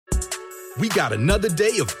We got another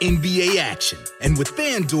day of NBA action. And with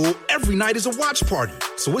FanDuel, every night is a watch party.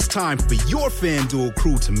 So it's time for your FanDuel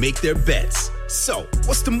crew to make their bets. So,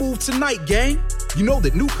 what's the move tonight, gang? You know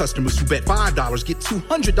that new customers who bet $5 get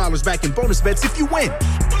 $200 back in bonus bets if you win.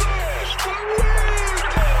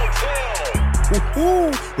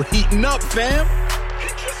 Woo-hoo, we're heating up, fam.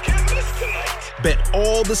 Bet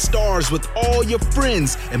all the stars with all your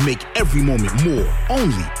friends and make every moment more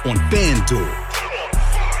only on FanDuel.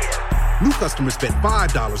 New customers bet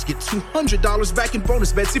 $5, get $200 back in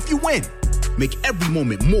bonus bets if you win. Make every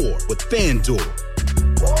moment more with FanDuel.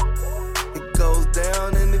 It goes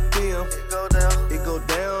down in the DM. It go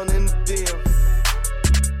down in the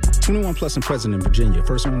DM. 21 plus and present in Virginia.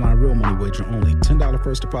 First online real money wager only. $10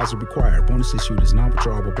 first deposit required. Bonus issued is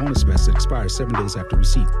non-withdrawable bonus bets that expires 7 days after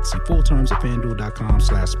receipt. See full terms at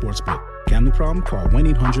FanDuel.com/sportsbook. Gambling problem? Call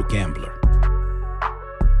 1-800-GAMBLER.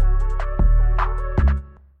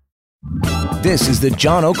 This is the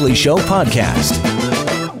John Oakley Show podcast.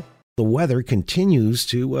 The weather continues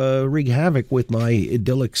to wreak havoc with my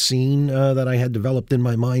idyllic scene that I had developed in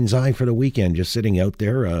my mind's eye for the weekend, just sitting out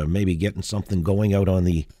there, maybe getting something going out on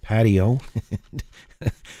the patio.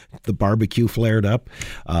 The barbecue flared up.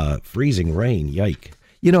 Freezing rain, yike.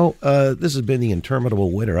 You know, this has been the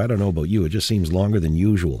interminable winter. I don't know about you. It just seems longer than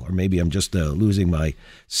usual. Or maybe I'm just losing my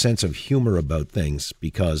sense of humor about things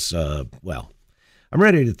because, well, I'm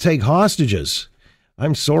ready to take hostages.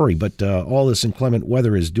 I'm sorry, but all this inclement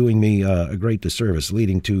weather is doing me a great disservice,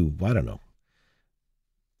 leading to, I don't know,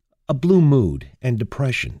 a blue mood and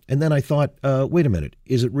depression. And then I thought, wait a minute,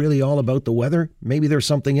 is it really all about the weather? Maybe there's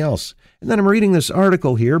something else. And then I'm reading this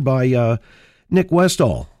article here by Nick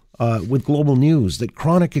Westall with Global News that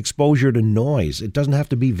chronic exposure to noise, it doesn't have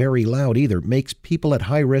to be very loud either, makes people at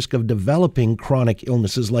high risk of developing chronic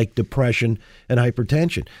illnesses like depression and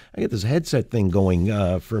hypertension. I get this headset thing going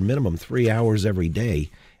for a minimum 3 hours every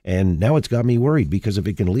day. And now it's got me worried because if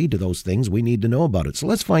it can lead to those things, we need to know about it. So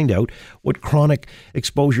let's find out what chronic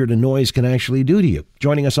exposure to noise can actually do to you.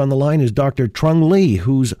 Joining us on the line is Dr. Trung Lee,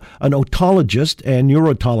 who's an otologist and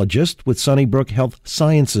neurotologist with Sunnybrook Health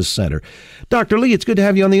Sciences Centre. Dr. Lee, it's good to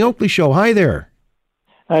have you on the Oakley Show. Hi there.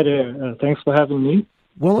 Hi there. Thanks for having me.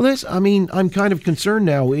 Well, I'm kind of concerned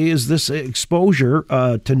now. Is this exposure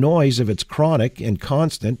to noise, if it's chronic and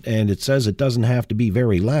constant, and it says it doesn't have to be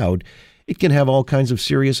very loud, it can have all kinds of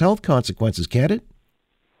serious health consequences, can't it?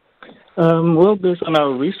 Well, based on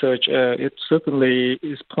our research, it certainly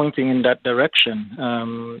is pointing in that direction.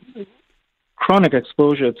 Chronic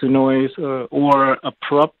exposure to noise or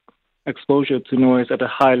abrupt exposure to noise at a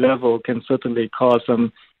high level can certainly cause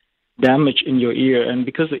some damage in your ear. And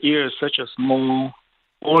because the ear is such a small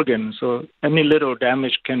organ, so any little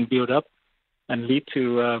damage can build up and lead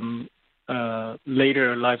to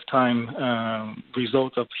later lifetime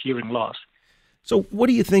results of hearing loss. So what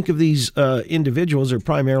do you think of these individuals? They're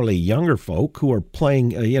primarily younger folk who are playing,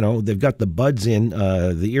 they've got the buds in,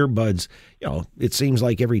 the earbuds. It seems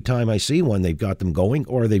like every time I see one, they've got them going,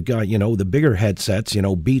 or they've got, the bigger headsets,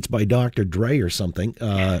 Beats by Dr. Dre or something.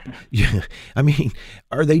 I mean,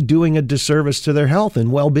 are they doing a disservice to their health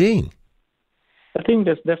and well-being? I think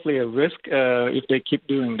there's definitely a risk if they keep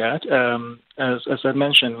doing that. As I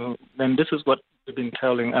mentioned, and this is what we've been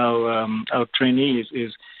telling our trainees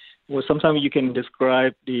is, well, sometimes you can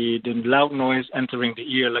describe the loud noise entering the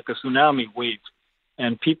ear like a tsunami wave.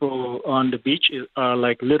 And people on the beach are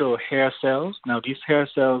like little hair cells. Now, these hair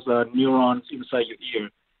cells are neurons inside your ear.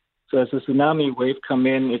 So as a tsunami wave come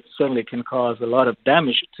in, it certainly can cause a lot of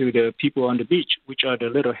damage to the people on the beach, which are the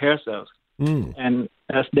little hair cells. And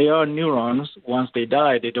as they are neurons, once they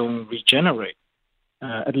die, they don't regenerate,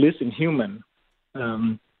 at least in human.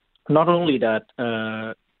 Not only that,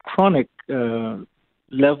 chronic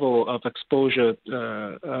level of exposure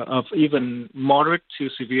of even moderate to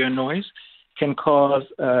severe noise can cause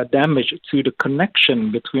damage to the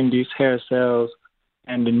connection between these hair cells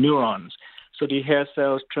and the neurons. So the hair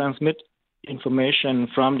cells transmit information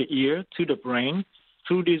from the ear to the brain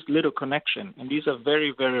through these little connections, and these are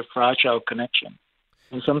very, very fragile connections.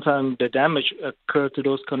 And sometimes the damage occurred to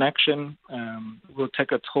those connections will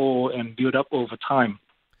take a toll and build up over time.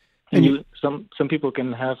 And some people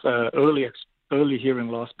can have early hearing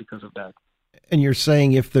loss because of that. And you're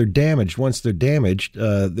saying if they're damaged, once they're damaged,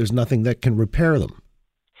 there's nothing that can repair them?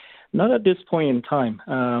 Not at this point in time.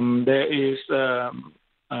 There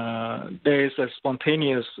is a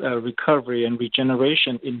spontaneous recovery and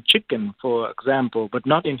regeneration in chicken, for example, but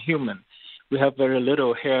not in human. We have very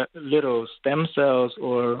little stem cells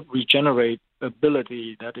or regenerate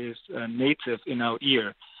ability that is native in our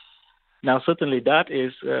ear. Now, certainly that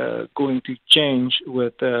is going to change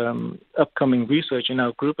with upcoming research in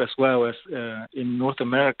our group as well as in North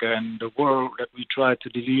America and the world, that we try to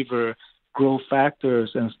deliver growth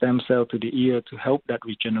factors and stem cell to the ear to help that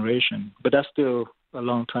regeneration. But that's still a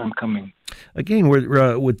long time coming. Again,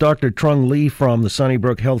 we're with Dr. Trung Lee from the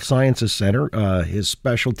Sunnybrook Health Sciences Centre. His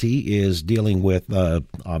specialty is dealing with,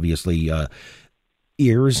 obviously,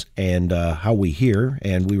 ears and how we hear.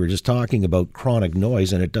 And we were just talking about chronic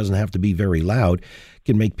noise, and it doesn't have to be very loud. It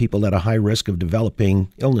can make people at a high risk of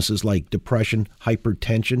developing illnesses like depression,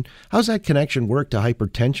 hypertension. How's that connection work to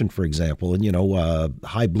hypertension, for example, and,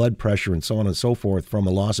 high blood pressure and so on and so forth from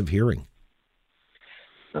a loss of hearing?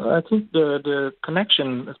 I think the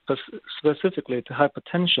connection specifically to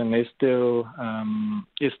hypertension is still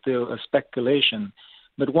a speculation.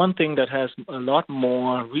 But one thing that has a lot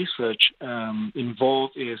more research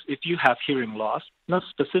involved is if you have hearing loss, not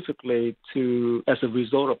specifically as a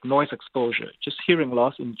result of noise exposure, just hearing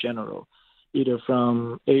loss in general, either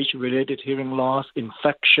from age-related hearing loss,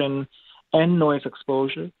 infection, and noise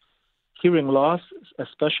exposure. Hearing loss,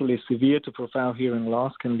 especially severe to profound hearing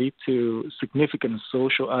loss, can lead to significant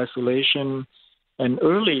social isolation and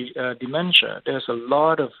early dementia. There's a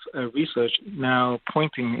lot of research now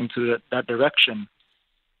pointing into that direction.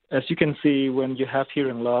 As you can see, when you have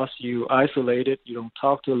hearing loss, you isolate it, you don't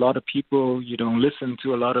talk to a lot of people, you don't listen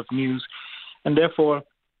to a lot of news, and therefore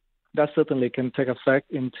that certainly can take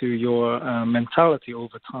effect into your mentality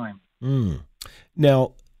over time.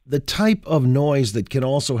 Now, the type of noise that can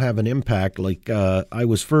also have an impact, like I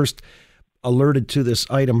was first alerted to this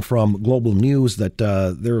item from Global News that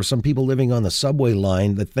there are some people living on the subway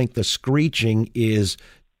line that think the screeching is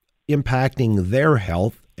impacting their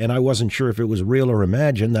health. And I wasn't sure if it was real or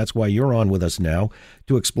imagined. That's why you're on with us now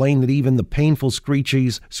to explain that even the painful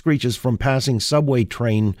screeches from passing subway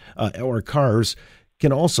train or cars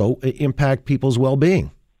can also impact people's well-being.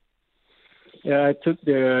 Yeah, I took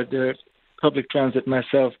the public transit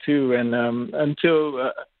myself too, and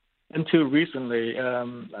until recently,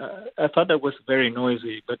 I thought that was very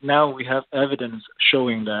noisy. But now we have evidence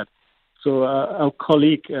showing that. So our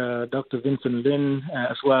colleague, Dr. Vincent Lin,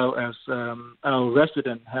 as well as our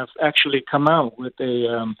resident, have actually come out with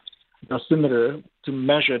a dosimeter to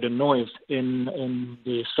measure the noise in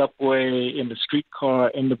the subway, in the streetcar,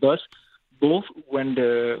 in the bus, both when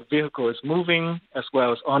the vehicle is moving as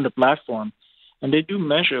well as on the platform. And they do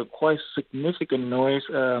measure quite significant noise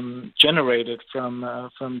generated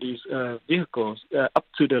from these vehicles up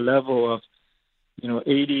to the level of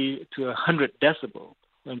 80 to 100 decibel.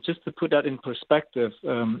 And just to put that in perspective,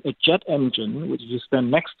 a jet engine, which you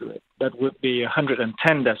stand next to it, that would be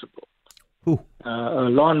 110 decibel. A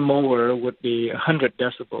lawnmower would be 100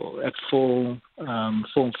 decibel at full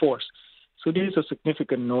force. So these are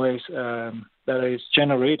significant noise that is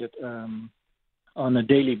generated on a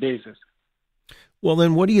daily basis. Well,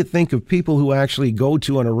 then what do you think of people who actually go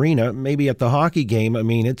to an arena, maybe at the hockey game? I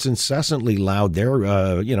mean, it's incessantly loud there.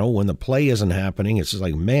 When the play isn't happening, it's just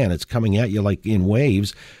like, man, it's coming at you like in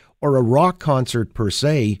waves. Or a rock concert per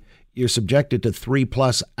se, you're subjected to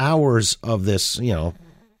 3+ hours of this,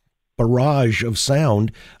 barrage of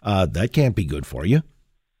sound. That can't be good for you.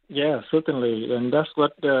 Yeah, certainly. And that's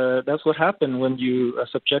what happened when you are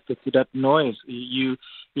subjected to that noise. You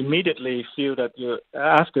immediately feel that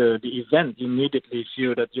after the event, you immediately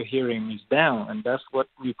feel that your hearing is down. And that's what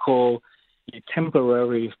we call a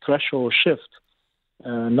temporary threshold shift.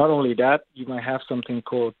 Not only that, you might have something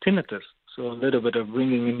called tinnitus, so a little bit of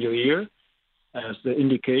ringing in your ear as the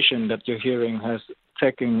indication that your hearing has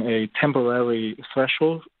taken a temporary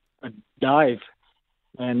threshold, a dive.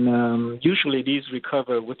 And usually these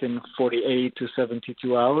recover within 48 to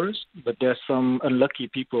 72 hours, but there's some unlucky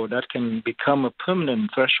people that can become a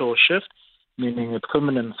permanent threshold shift, meaning a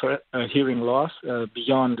permanent hearing loss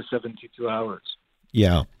beyond the 72 hours.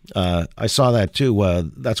 Yeah, I saw that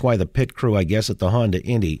too. That's why the pit crew, I guess, at the Honda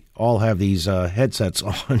Indy all have these headsets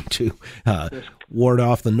on to ward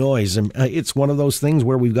off the noise. And it's one of those things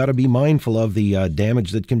where we've got to be mindful of the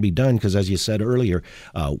damage that can be done because, as you said earlier,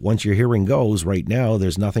 once your hearing goes, right now,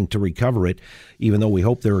 there's nothing to recover it, even though we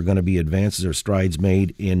hope there are going to be advances or strides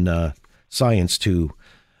made in science to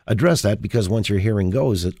address that, because once your hearing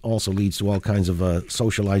goes, it also leads to all kinds of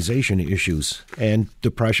socialization issues and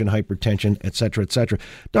depression, hypertension, et cetera, et cetera.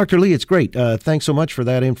 Dr. Lee, it's great. Thanks so much for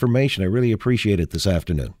that information. I really appreciate it this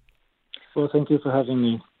afternoon. Well, thank you for having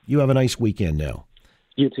me. You have a nice weekend now.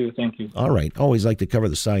 You too. Thank you. All right. Always like to cover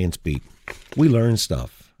the science beat. We learn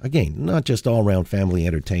stuff. Again, not just all-around family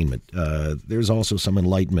entertainment. There's also some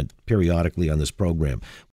enlightenment periodically on this program.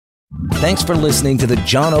 Thanks for listening to the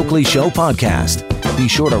John Oakley Show podcast. Be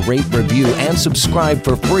sure to rate, review, and subscribe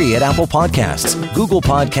for free at Apple Podcasts, Google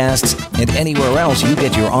Podcasts, and anywhere else you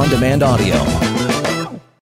get your on-demand audio.